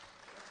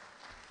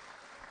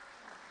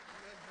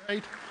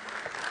right?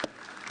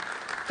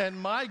 And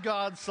my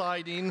God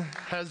sighting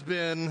has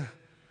been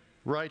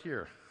right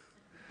here.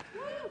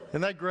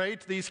 Isn't that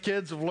great? These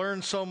kids have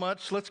learned so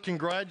much. Let's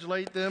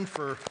congratulate them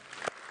for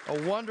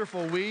a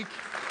wonderful week.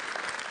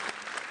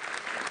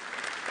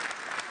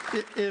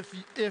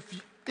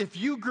 If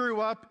you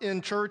grew up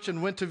in church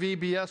and went to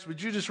VBS,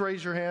 would you just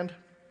raise your hand?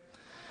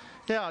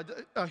 Yeah,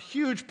 a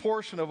huge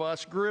portion of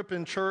us grew up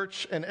in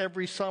church and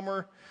every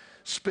summer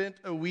spent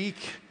a week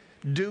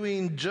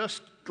doing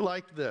just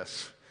like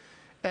this.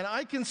 And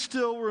I can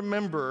still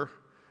remember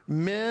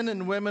men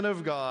and women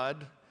of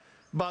God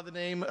by the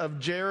name of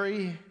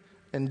Jerry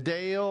and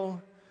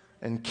Dale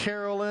and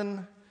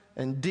Carolyn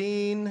and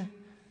Dean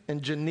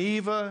and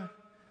Geneva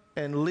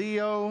and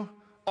Leo.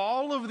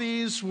 All of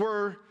these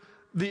were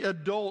the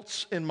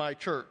adults in my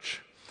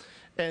church.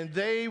 And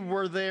they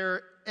were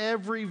there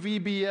every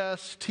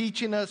VBS,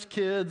 teaching us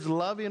kids,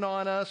 loving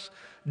on us,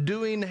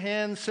 doing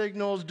hand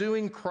signals,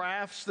 doing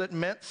crafts that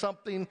meant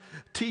something,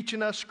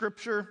 teaching us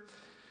scripture.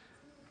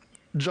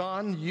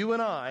 John, you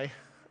and I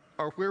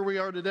are where we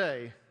are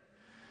today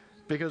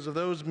because of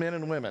those men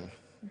and women.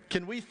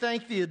 Can we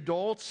thank the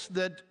adults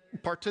that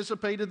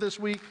participated this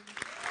week?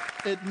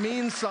 It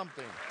means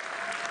something.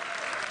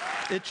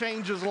 It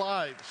changes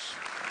lives.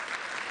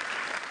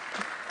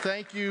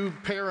 Thank you,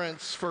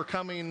 parents, for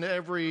coming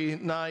every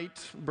night,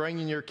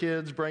 bringing your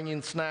kids,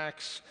 bringing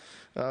snacks.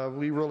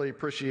 We really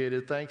appreciate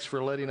it. Thanks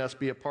for letting us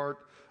be a part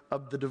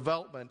of the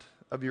development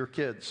of your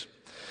kids.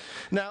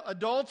 Now,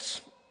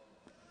 adults,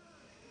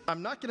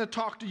 I'm not going to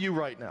talk to you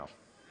right now,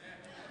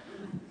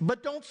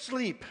 but don't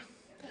sleep.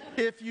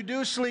 If you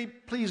do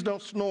sleep, please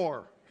don't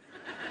snore.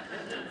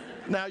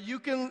 Now, you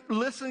can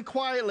listen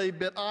quietly,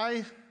 but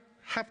I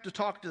have to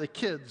talk to the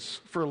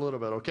kids for a little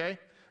bit, okay?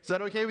 Is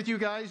that okay with you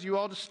guys? You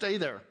all just stay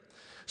there.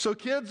 So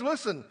kids,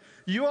 listen,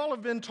 you all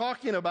have been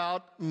talking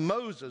about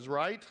Moses,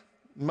 right?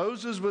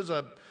 Moses was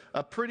a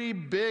pretty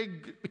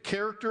big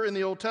character in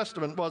the Old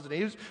Testament, wasn't he?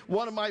 He was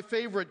one of my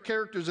favorite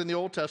characters in the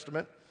Old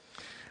Testament.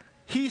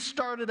 He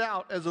started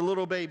out as a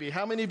little baby.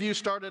 How many of you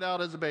started out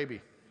as a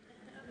baby?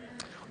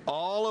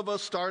 All of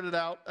us started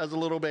out as a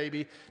little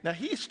baby. Now,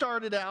 he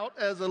started out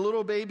as a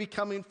little baby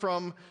coming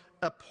from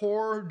a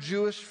poor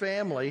Jewish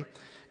family,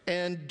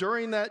 and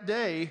during that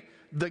day,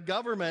 the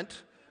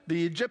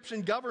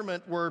Egyptian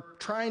government were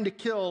trying to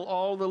kill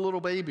all the little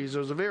babies. It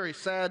was a very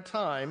sad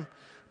time,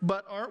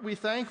 but aren't we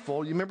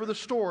thankful? You remember the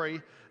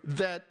story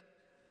that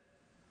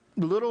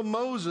little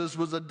Moses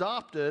was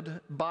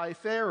adopted by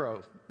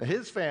Pharaoh,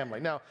 his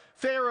family. Now,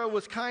 Pharaoh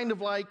was kind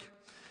of like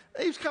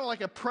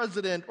a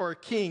president or a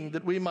king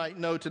that we might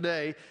know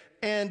today.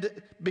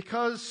 And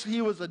because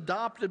he was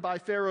adopted by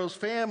Pharaoh's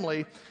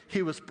family,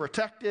 he was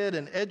protected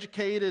and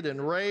educated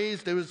and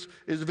raised. It was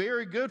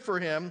very good for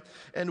him.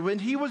 And when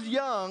he was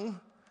young,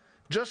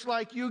 just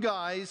like you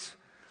guys,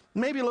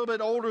 maybe a little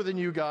bit older than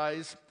you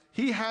guys,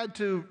 he had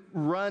to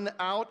run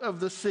out of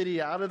the city,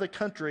 out of the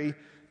country,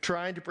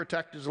 trying to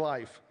protect his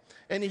life.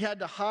 And he had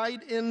to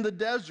hide in the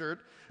desert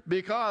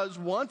because,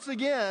 once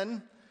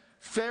again,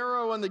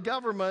 Pharaoh and the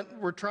government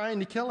were trying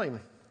to kill him.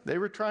 They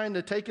were trying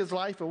to take his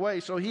life away,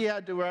 so he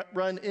had to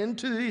run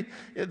into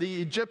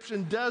the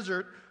Egyptian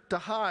desert to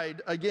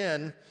hide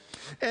again.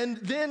 And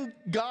then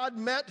God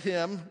met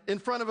him in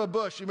front of a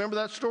bush. You remember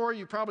that story?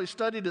 You probably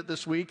studied it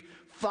this week.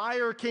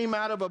 Fire came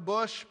out of a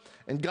bush,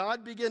 and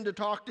God began to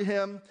talk to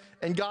him,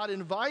 and God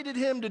invited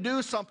him to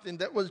do something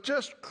that was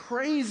just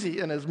crazy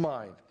in his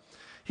mind.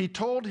 He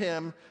told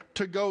him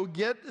to go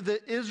get the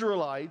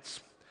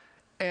Israelites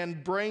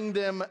and bring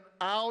them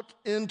out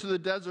into the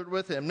desert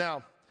with him.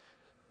 Now,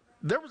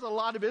 there was a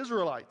lot of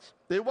Israelites.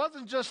 It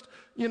wasn't just,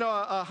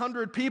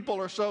 100 people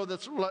or so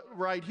that's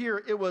right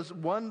here. It was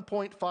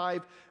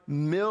 1.5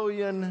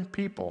 million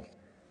people.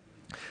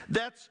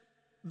 That's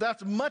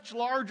much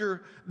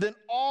larger than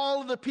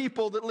all the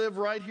people that live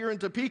right here in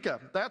Topeka.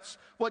 That's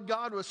what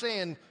God was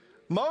saying.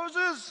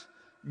 Moses,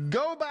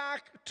 go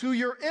back to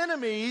your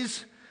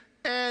enemies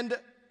and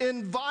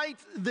invite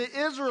the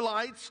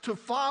Israelites to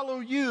follow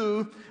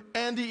you,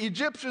 and the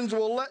Egyptians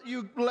will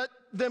let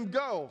them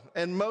go.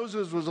 And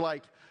Moses was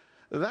like,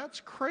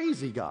 that's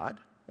crazy, God.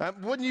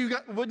 Wouldn't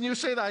you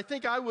say that? I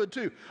think I would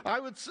too.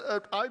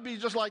 I'd be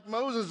just like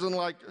Moses and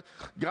like,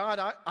 God,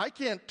 I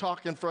can't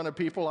talk in front of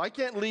people. I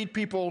can't lead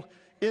people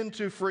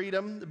into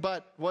freedom.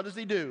 But what does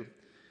he do?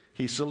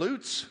 He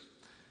salutes,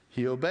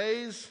 he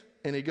obeys,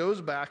 and he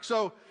goes back.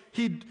 So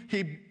he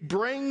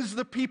brings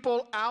the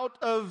people out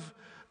of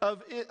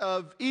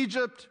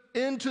Egypt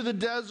into the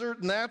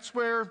desert, and that's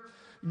where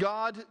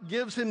God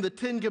gives him the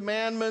Ten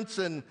Commandments,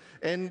 and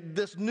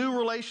this new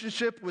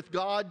relationship with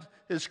God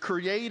is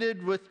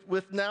created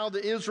with now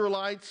the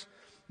Israelites.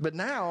 But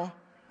now,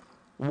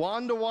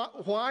 Wanda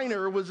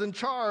Whiner was in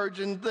charge,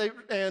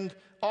 and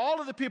all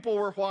of the people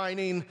were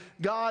whining,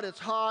 God, it's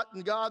hot,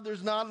 and God,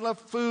 there's not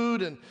enough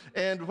food,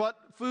 and what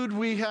food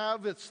we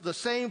have, it's the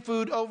same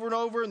food over and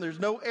over, and there's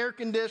no air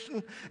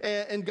conditioning,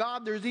 and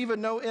God, there's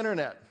even no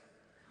internet.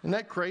 Isn't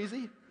that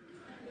crazy?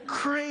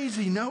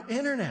 Crazy, no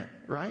internet,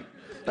 right?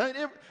 I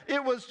mean,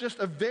 it was just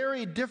a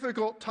very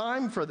difficult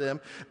time for them.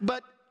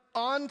 But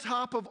on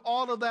top of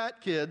all of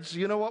that, kids,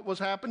 you know what was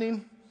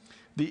happening?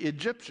 The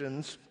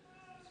Egyptians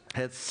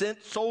had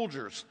sent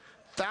soldiers,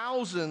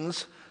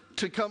 thousands,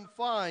 to come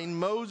find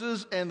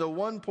Moses and the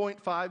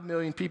 1.5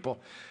 million people.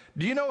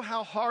 Do you know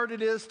how hard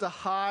it is to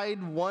hide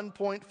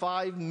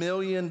 1.5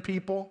 million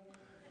people?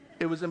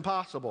 It was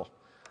impossible.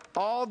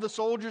 All the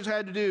soldiers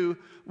had to do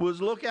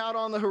was look out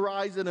on the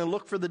horizon and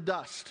look for the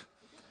dust.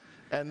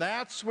 And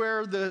that's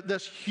where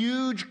this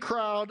huge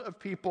crowd of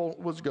people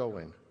was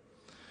going.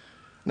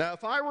 Now,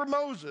 if I were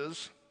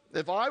Moses,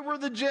 if I were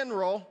the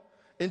general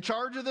in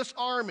charge of this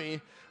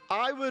army,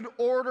 I would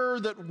order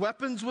that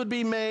weapons would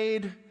be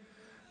made.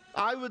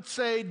 I would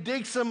say,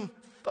 dig some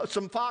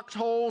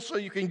foxholes so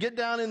you can get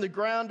down in the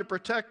ground to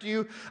protect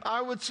you.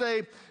 I would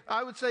say,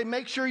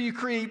 make sure you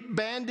create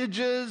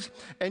bandages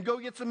and go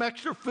get some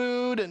extra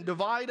food and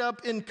divide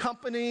up in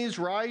companies,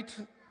 right?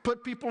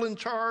 Put people in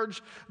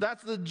charge.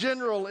 That's the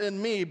general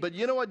in me. But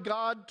you know what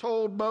God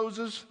told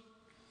Moses?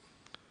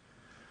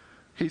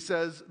 He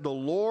says, the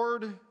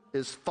Lord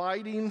is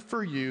fighting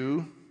for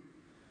you.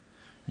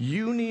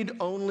 You need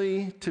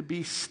only to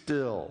be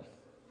still.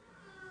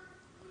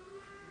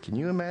 Can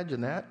you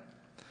imagine that?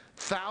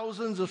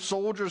 Thousands of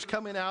soldiers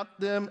coming at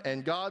them,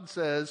 and God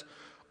says,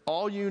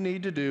 all you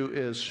need to do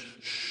is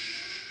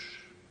shh,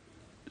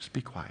 just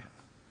be quiet.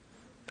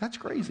 That's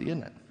crazy,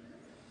 isn't it?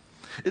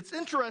 It's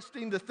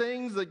interesting the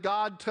things that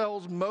God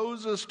tells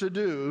Moses to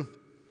do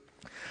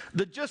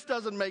that just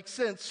doesn't make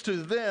sense to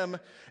them,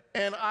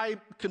 and I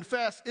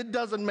confess it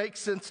doesn't make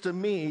sense to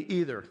me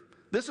either.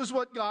 This is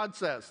what God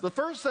says. The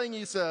first thing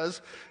he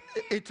says,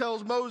 he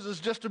tells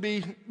Moses just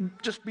be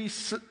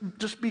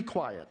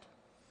quiet.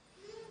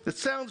 It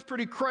sounds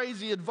pretty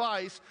crazy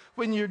advice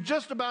when you're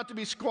just about to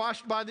be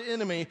squashed by the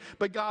enemy,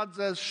 but God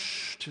says,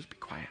 shh, just be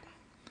quiet.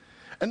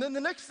 And then the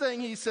next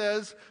thing he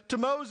says to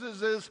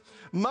Moses is,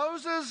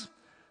 Moses,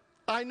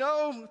 I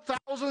know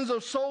thousands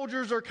of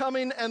soldiers are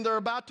coming and they're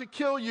about to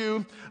kill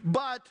you,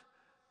 but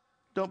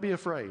don't be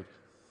afraid.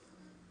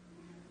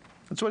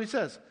 That's what he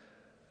says.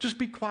 Just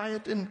be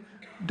quiet and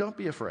don't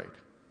be afraid.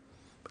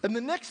 And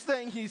the next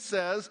thing he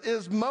says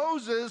is,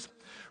 Moses,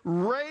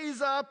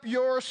 raise up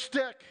your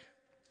stick.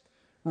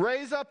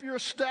 Raise up your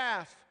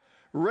staff.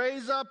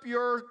 Raise up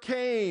your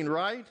cane,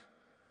 right?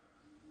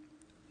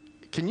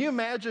 Can you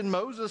imagine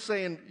Moses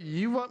saying,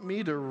 you want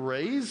me to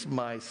raise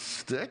my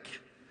stick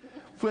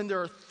when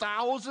there are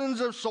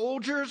thousands of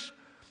soldiers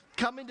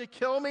coming to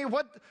kill me?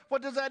 What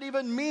does that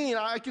even mean?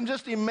 I can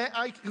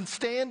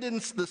stand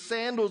in the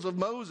sandals of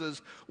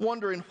Moses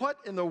wondering, what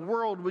in the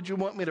world would you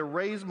want me to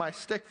raise my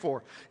stick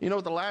for? You know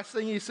what the last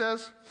thing he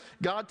says?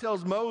 God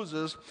tells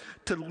Moses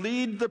to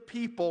lead the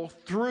people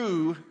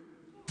through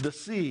the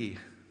sea.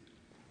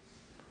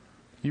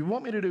 You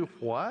want me to do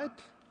what?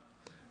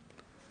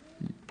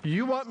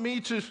 You want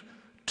me to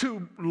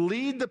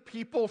lead the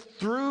people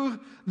through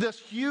this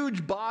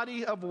huge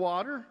body of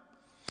water?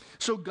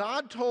 So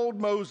God told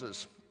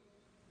Moses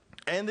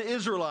and the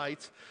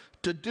Israelites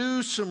to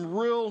do some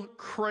real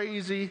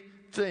crazy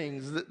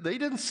things that they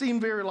didn't seem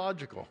very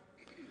logical.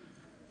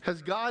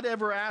 Has God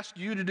ever asked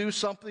you to do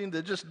something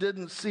that just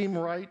didn't seem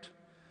right?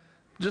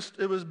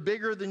 It was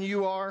bigger than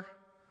you are?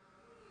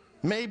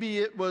 Maybe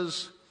it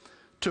was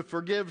to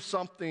forgive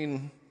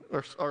something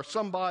or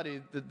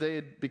somebody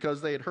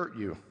because they had hurt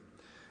you.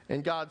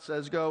 And God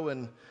says, go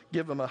and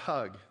give them a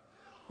hug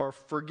or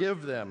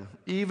forgive them,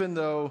 even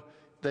though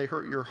they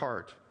hurt your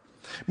heart.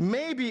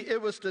 Maybe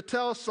it was to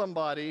tell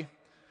somebody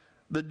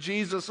that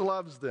Jesus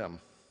loves them.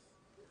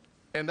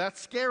 And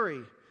that's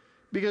scary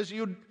because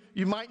you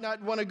might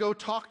not want to go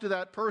talk to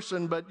that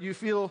person, but you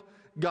feel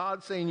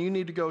God saying you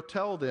need to go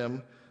tell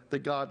them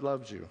that God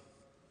loves you.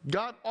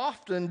 God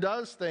often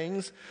does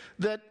things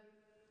that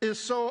is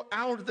so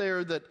out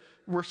there that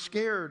we're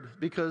scared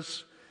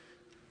because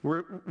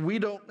we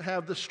don't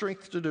have the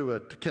strength to do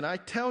it. Can I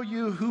tell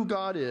you who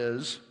God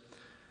is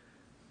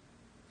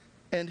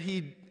and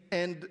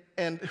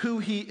who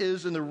he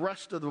is in the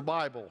rest of the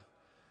Bible?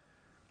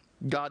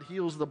 God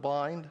heals the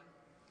blind.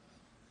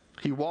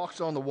 He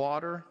walks on the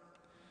water.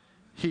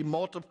 He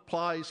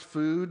multiplies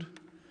food.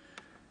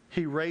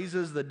 He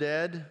raises the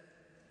dead.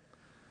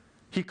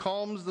 He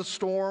calms the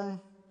storm.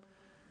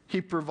 He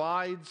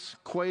provides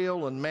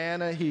quail and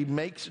manna. He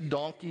makes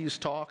donkeys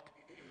talk.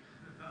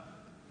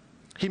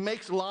 He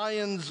makes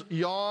lions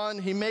yawn.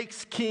 He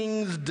makes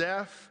kings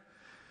deaf.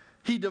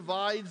 He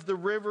divides the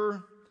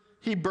river.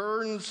 He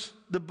burns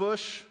the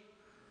bush.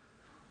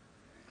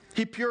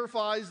 He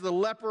purifies the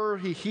leper.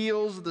 He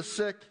heals the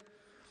sick.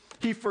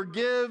 He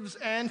forgives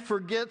and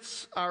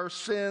forgets our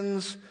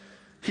sins.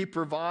 He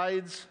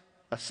provides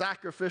a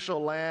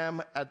sacrificial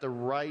lamb at the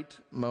right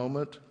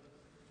moment.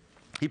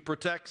 He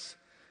protects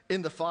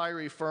in the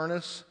fiery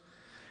furnace.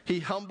 He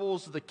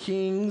humbles the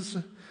kings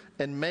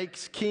and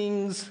makes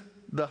kings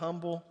the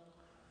humble.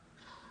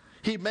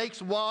 He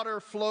makes water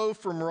flow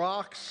from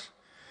rocks.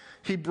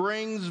 He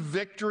brings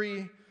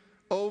victory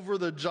over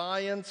the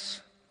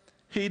giants.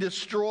 He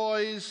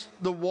destroys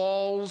the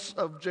walls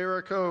of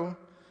Jericho.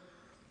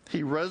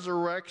 He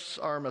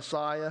resurrects our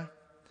Messiah.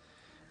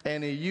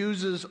 And he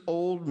uses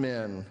old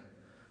men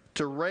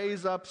to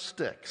raise up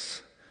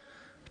sticks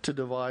to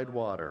divide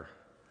water.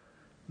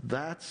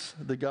 That's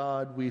the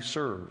God we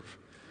serve.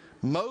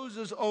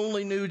 Moses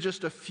only knew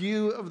just a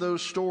few of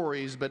those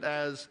stories, but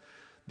as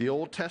the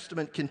Old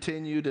Testament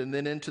continued and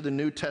then into the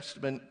New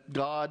Testament,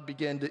 God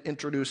began to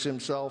introduce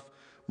himself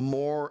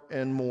more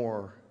and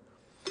more.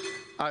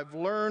 I've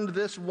learned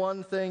this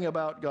one thing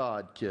about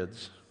God,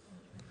 kids.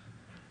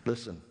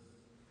 Listen,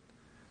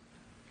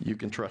 you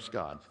can trust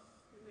God.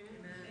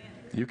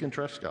 You can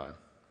trust God.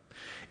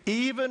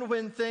 Even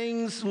when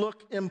things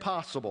look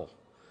impossible,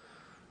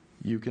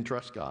 you can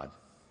trust God.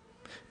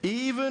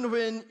 Even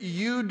when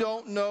you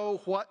don't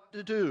know what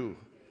to do,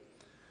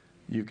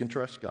 you can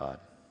trust God.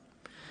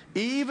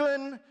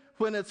 Even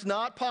when it's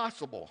not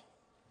possible,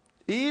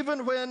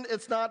 even when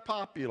it's not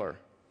popular,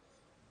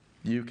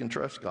 you can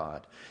trust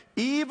God.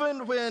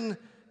 Even when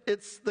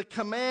the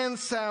command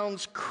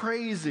sounds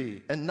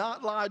crazy and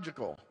not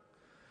logical,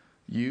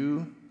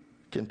 you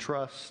can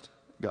trust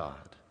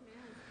God.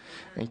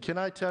 And can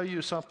I tell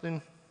you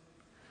something?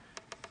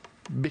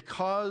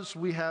 Because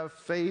we have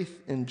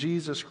faith in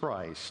Jesus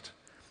Christ,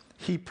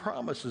 he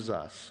promises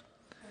us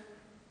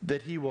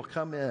that he will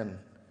come in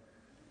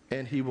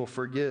and he will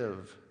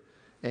forgive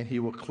and he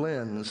will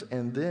cleanse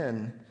and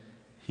then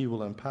he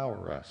will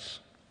empower us.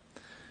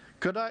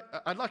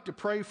 I'd like to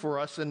pray for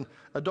us, and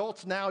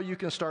adults, now you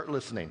can start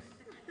listening.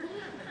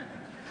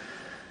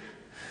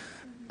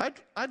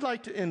 I'd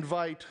like to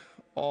invite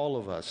all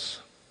of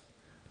us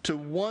to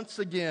once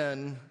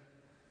again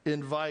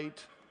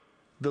invite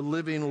the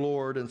living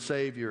Lord and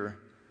Savior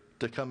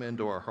to come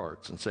into our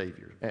hearts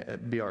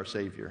and be our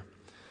Savior.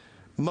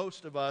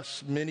 Most of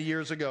us, many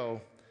years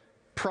ago,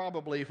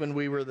 probably when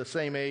we were the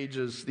same age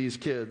as these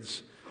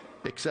kids,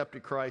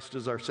 accepted Christ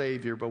as our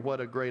Savior, but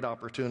what a great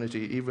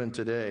opportunity even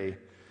today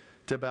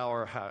to bow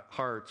our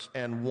hearts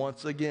and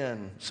once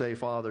again say,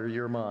 Father,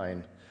 you're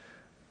mine.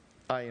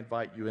 I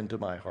invite you into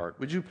my heart.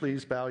 Would you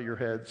please bow your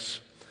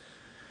heads?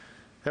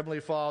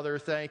 Heavenly Father,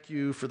 thank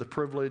you for the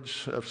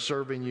privilege of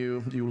serving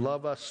you. You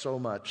love us so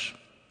much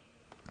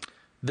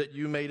that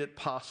you made it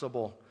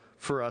possible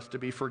for us to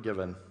be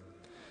forgiven.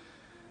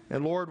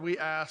 And Lord, we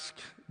ask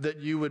that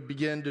you would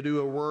begin to do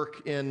a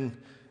work in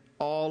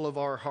all of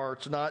our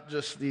hearts, not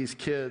just these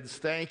kids.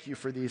 Thank you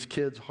for these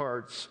kids'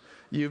 hearts.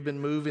 You've been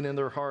moving in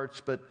their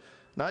hearts, but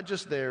not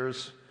just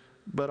theirs,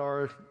 but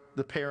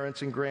the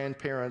parents and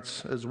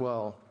grandparents as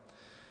well.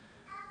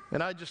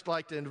 And I'd just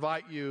like to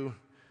invite you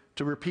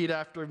to repeat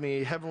after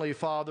me. Heavenly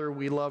Father,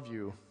 we love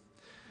you.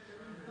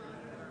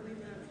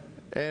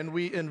 And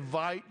we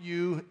invite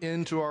you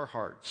into our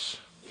hearts.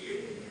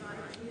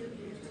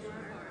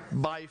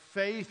 By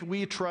faith,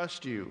 we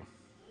trust you.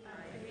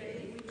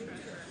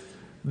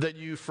 That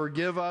you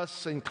forgive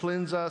us and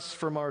cleanse us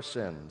from our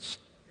sins.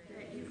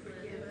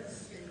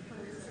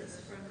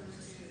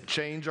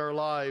 Change our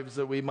lives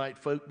that we might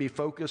be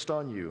focused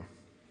on you.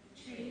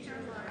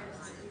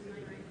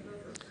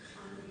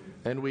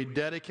 And we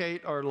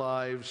dedicate our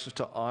lives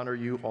to honor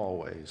you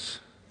always.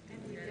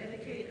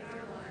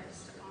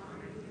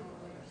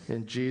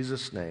 In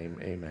Jesus' name,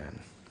 amen.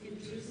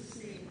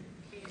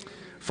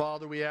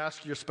 Father, we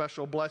ask your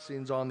special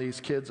blessings on these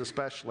kids,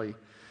 especially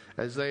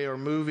as they are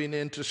moving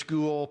into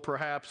school,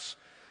 perhaps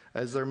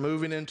as they're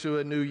moving into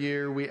a new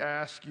year. We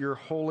ask your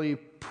holy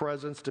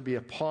presence to be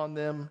upon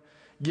them.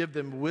 Give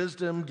them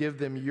wisdom, give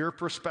them your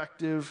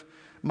perspective.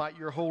 Might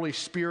your Holy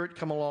Spirit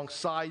come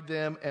alongside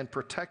them and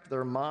protect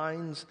their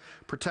minds,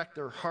 protect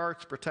their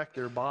hearts, protect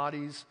their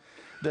bodies,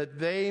 that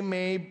they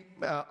may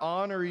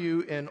honor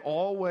you in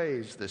all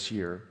ways this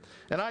year.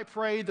 And I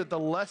pray that the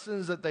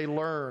lessons that they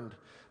learned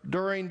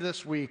during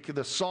this week,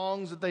 the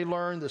songs that they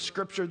learned, the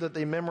scripture that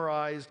they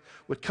memorized,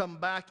 would come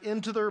back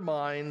into their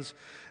minds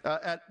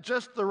at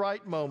just the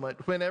right moment,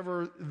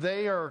 whenever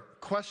they are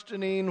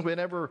questioning,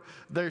 whenever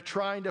they're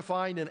trying to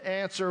find an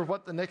answer,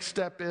 what the next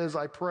step is.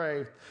 I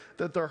pray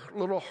that their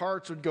little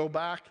hearts would go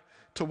back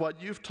to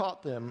what you've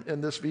taught them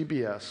in this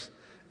VBS,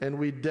 and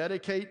we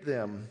dedicate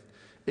them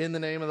in the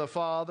name of the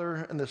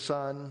Father, and the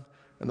Son,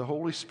 and the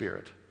Holy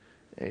Spirit.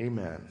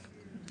 Amen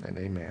and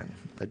amen.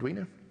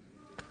 Edwina?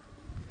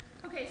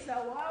 Okay, so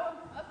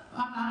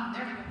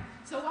there we go.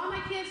 So while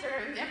my kids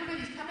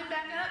everybody's coming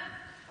back up,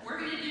 we're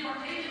going to do our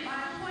daily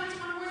Bible points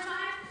one more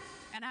time.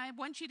 And I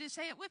want you to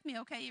say it with me,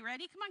 okay? You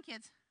ready? Come on,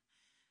 kids.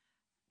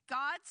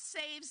 God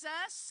saves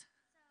us.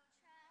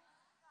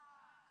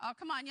 Oh,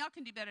 come on. Y'all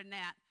can do better than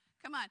that.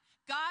 Come on.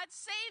 God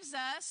saves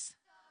us.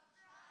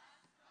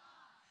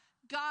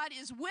 God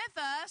is with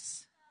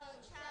us.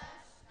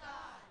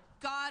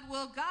 God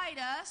will guide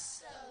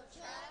us.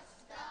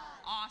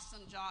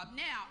 Awesome job.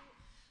 Now,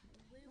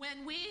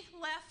 when we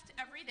left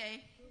every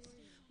day,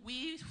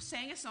 we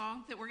sang a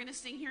song that we're going to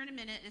sing here in a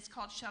minute. It's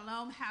called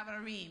Shalom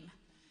Havarim.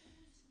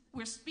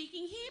 We're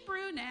speaking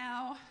Hebrew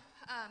now.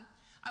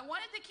 I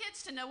wanted the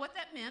kids to know what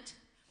that meant.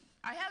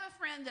 I have a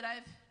friend that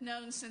I've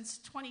known since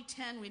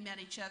 2010. We met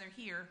each other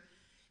here,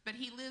 but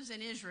he lives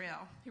in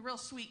Israel. He's a real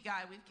sweet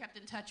guy. We've kept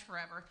in touch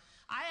forever.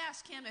 I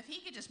asked him if he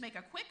could just make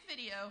a quick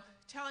video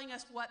telling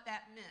us what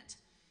that meant.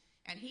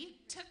 And he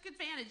took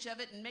advantage of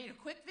it and made a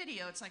quick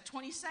video. It's like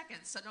 20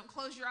 seconds, so don't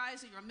close your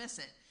eyes or you'll miss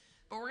it.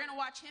 But we're going to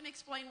watch him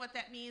explain what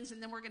that means,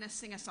 and then we're going to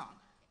sing a song.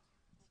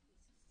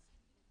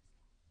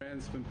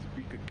 Friends from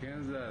Topeka,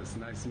 Kansas,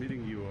 nice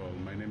meeting you all.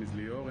 My name is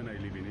Lior and I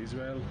live in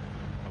Israel.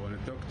 I want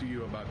to talk to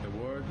you about the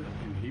word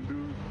in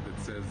Hebrew that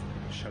says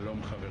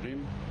Shalom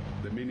Chaverim.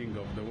 The meaning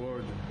of the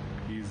word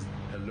is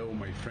hello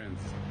my friends.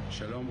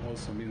 Shalom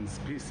also means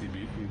peace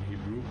in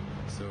Hebrew.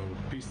 So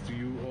peace to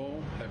you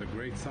all. Have a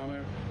great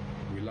summer.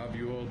 We love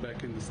you all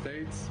back in the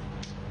States.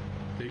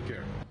 Take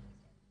care.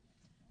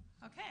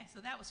 Okay, so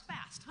that was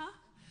fast, huh?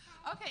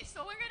 Okay, so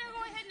we're going to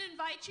go ahead and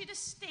invite you to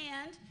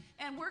stand,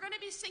 and we're going to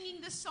be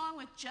singing this song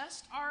with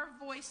just our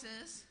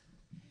voices.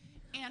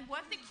 And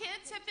what the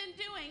kids have been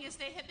doing is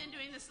they have been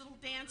doing this little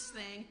dance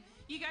thing.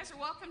 You guys are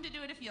welcome to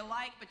do it if you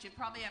like, but you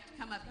probably have to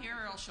come up here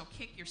or else you'll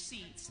kick your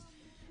seats.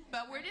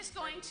 But we're just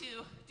going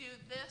to do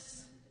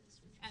this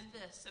and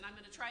this, and I'm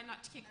going to try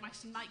not to kick my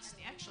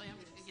nightstand. Actually, I'm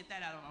going to get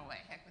that out of my way.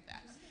 Heck with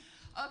that.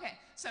 Okay,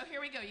 so here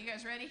we go. You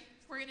guys ready?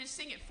 We're going to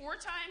sing it 4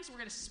 times. We're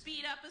going to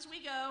speed up as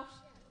we go.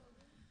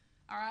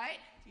 All right?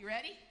 You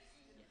ready?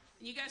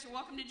 And you guys are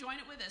welcome to join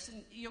it with us,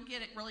 and you'll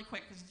get it really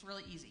quick because it's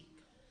really easy.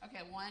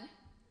 Okay, 1,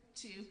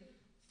 2,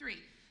 3.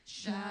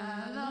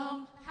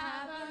 Shalom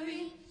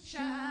Haverim,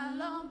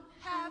 Shalom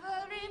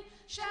Haverim,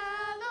 Shalom,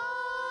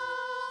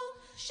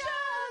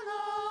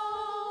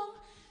 Shalom,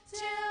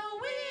 till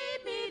we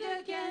meet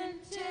again,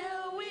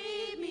 till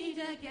we meet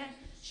again.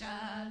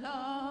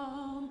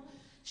 Shalom,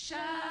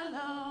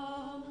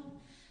 Shalom,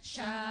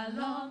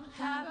 Shalom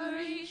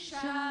Haverim,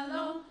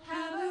 Shalom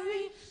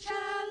Haverim,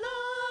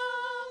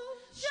 Shalom,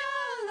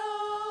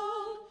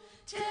 Shalom,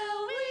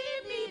 till we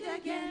meet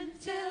again,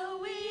 till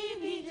we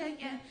meet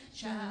again.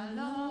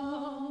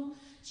 Shalom,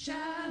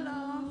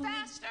 Shalom.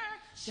 Faster.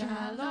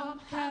 Shalom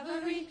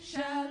Haverim,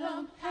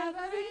 Shalom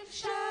Haverim,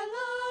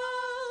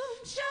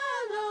 Shalom,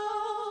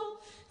 Shalom,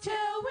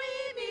 till we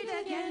meet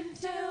again,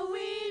 till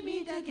we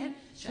meet again.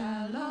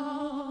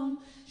 Shalom,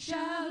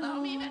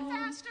 Shalom. Even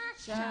faster.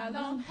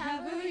 Shalom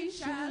Haverim,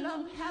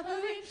 Shalom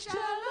Haverim,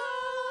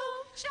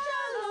 Shalom,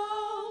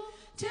 Shalom,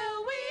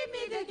 till we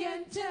meet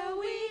again, till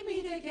we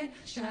meet again.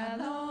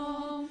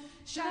 Shalom,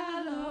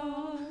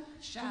 Shalom,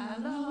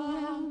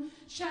 Shalom,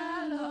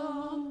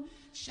 Shalom,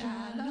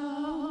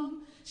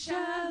 Shalom,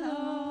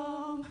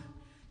 Shalom.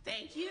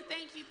 Thank you,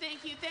 thank you,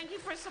 thank you. Thank you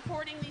for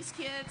supporting these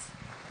kids.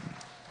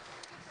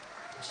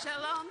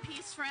 Shalom,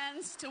 peace,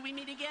 friends, till we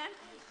meet again.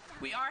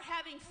 We are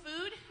having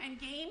food and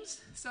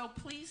games, so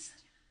please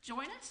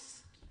join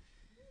us.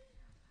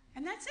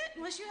 And that's it,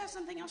 unless you have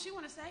something else you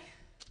want to say.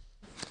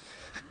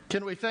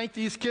 Can we thank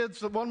these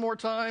kids one more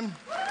time?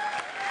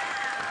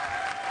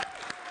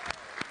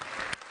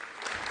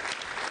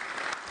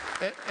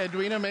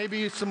 Edwina,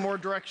 maybe some more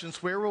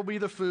directions. Where will be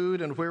the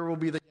food and where will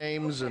be the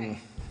games? Okay.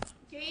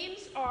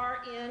 Games are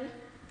in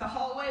the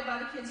hallway by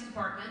the kids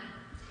department.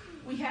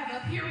 We have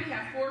up here, we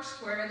have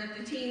Foursquare that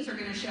the teens are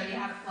going to show you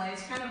how to play.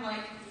 It's kind of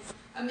like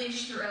a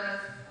mixture of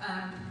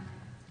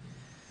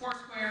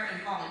Foursquare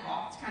and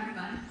volleyball. It's kind of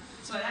fun.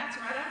 So that's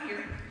right up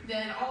here.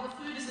 Then all the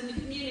food is in the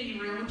community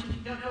room, which if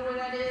you don't know where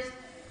that is,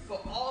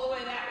 go all the way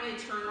that way,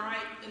 turn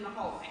right in the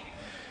hallway.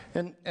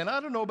 And I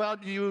don't know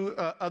about you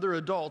other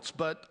adults,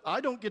 but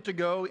I don't get to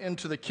go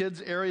into the kids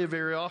area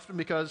very often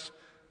because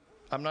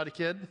I'm not a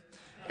kid.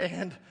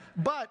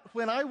 But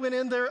when I went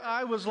in there,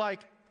 I was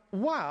like,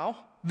 wow,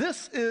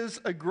 this is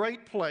a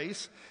great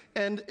place.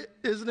 And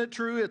isn't it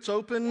true? It's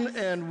open,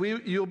 and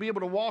you'll be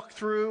able to walk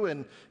through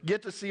and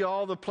get to see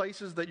all the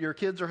places that your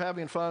kids are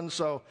having fun.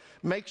 So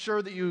make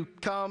sure that you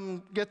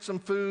come, get some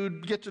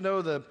food, get to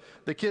know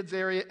the kids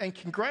area, and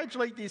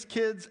congratulate these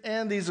kids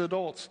and these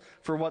adults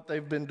for what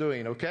they've been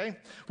doing, okay?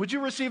 Would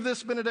you receive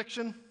this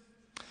benediction?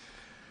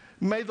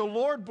 May the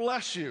Lord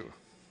bless you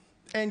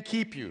and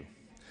keep you.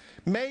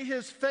 May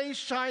his face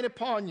shine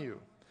upon you.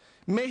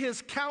 May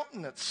his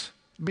countenance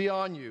be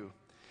on you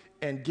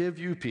and give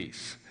you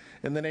peace.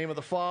 In the name of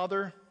the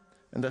Father,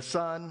 and the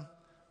Son,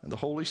 and the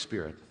Holy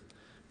Spirit,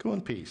 go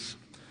in peace,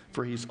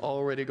 for he's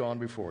already gone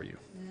before you.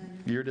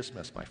 You're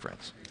dismissed, my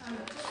friends. Just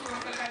real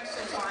quick, I'm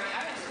so sorry.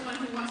 I have someone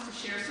who wants to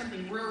share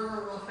something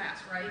real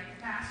fast, right?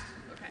 Fast?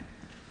 Okay.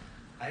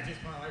 I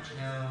just want to let you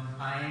know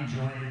I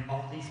enjoyed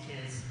all these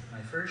kids. My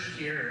first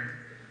year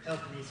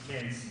helping these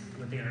kids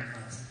with the art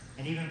class,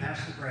 and even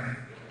Pastor Brett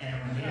and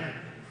Juanita,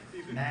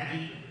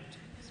 Maggie,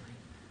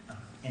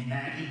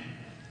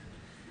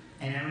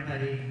 and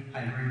everybody.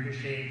 I really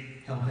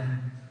appreciate helping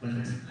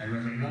with this. I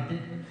really loved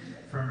it.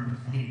 From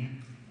Anita.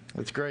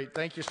 That's great.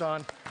 Thank you,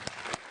 Sean.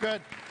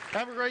 Good.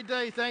 Have a great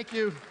day. Thank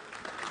you.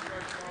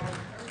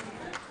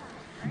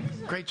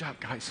 Great job,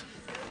 guys.